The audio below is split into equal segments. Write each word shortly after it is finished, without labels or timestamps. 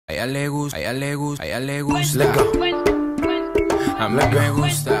A ella le gusta, a ella le gusta, a ella le gusta. Let's go. A mí me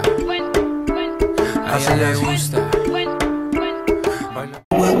gusta. A ella le gusta.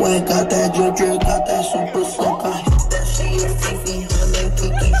 Got that drip, got that super soak. I hit that shit, Fifi, like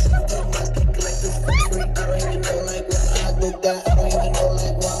Kiki. I don't even know like what I did that. I don't even know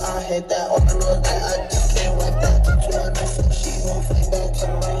like what I hit that. All I know is that I just can't wipe that. She want that, so she gon' fight back.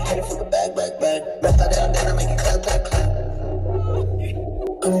 Turn around, hit it for the back. Left that down, then I make it clap.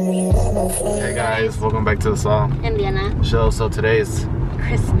 Hey guys, welcome back to the Stalk Indiana show. So today is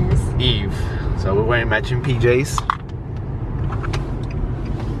Christmas Eve, so we're wearing matching PJs.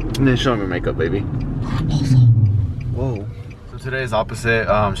 And then show me makeup, baby. Whoa. So today is opposite.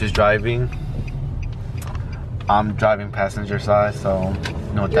 She's driving. I'm driving passenger side, so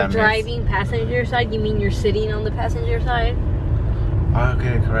you know what that means. You're driving passenger side? You mean you're sitting on the passenger side?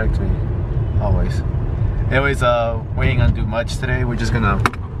 Okay, correct me. Always. Anyways, we ain't gonna do much today. We're just gonna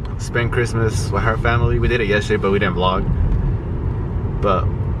spend Christmas with her family. We did it yesterday, but we didn't vlog. But,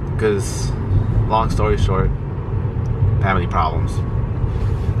 because, long story short, family problems.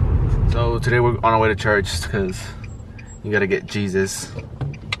 So today we're on our way to church because you gotta get Jesus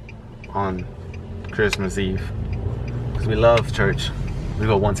on Christmas Eve. Because we love church. We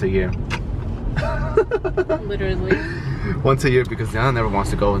go once a year. Literally. Once a year because Diana never wants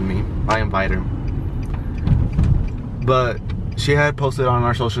to go with me. I invite her. But she had posted on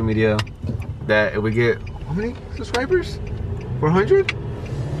our social media that if we get, how many subscribers? 400?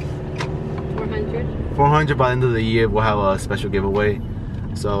 400? 400 by the end of the year, we'll have a special giveaway.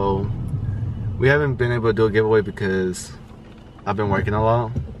 So we haven't been able to do a giveaway because I've been working a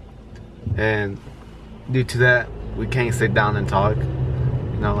lot. And due to that, we can't sit down and talk.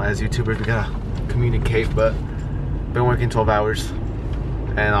 You know, as YouTubers, we gotta communicate, but been working 12 hours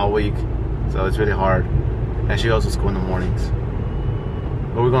and all week. So it's really hard. And she goes to school in the mornings.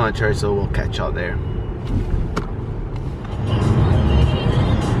 But we're going to church, so we'll catch y'all there.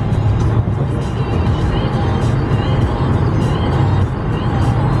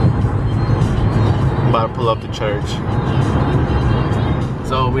 I'm about to pull up to church.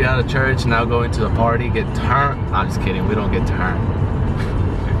 So we out of church, now going to the party, get turned. I'm just kidding, we don't get turned.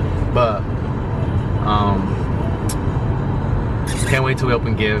 But, can't wait till we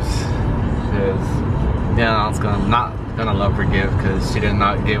open gifts. Because yeah, I'm not gonna love her gift because she did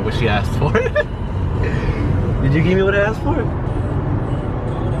not get what she asked for. Did you give me what I asked for?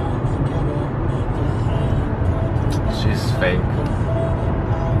 She's fake.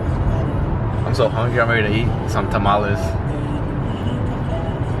 I'm so hungry, I'm ready to eat some tamales.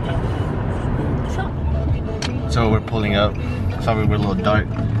 So we're pulling up. Sorry we're a little dark.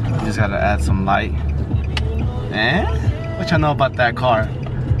 We just gotta add some light. Eh? What y'all know about that car?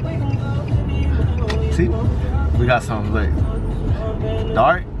 See? We got some, look.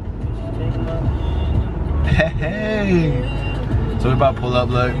 Dark? Hey! So we're about to pull up,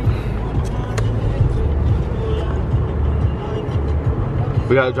 look.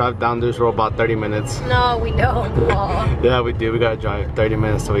 We gotta drive down this road about 30 minutes. No, we don't. Yeah, we do. We gotta drive 30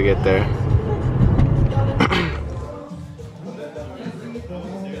 minutes till we get there.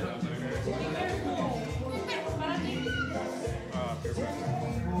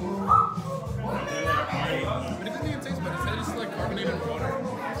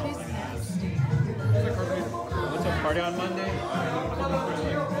 Party on Monday. Like, come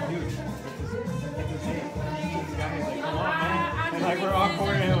on, man. And like we're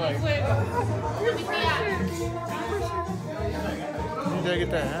awkward and like. You gotta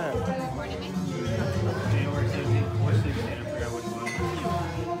get that hat.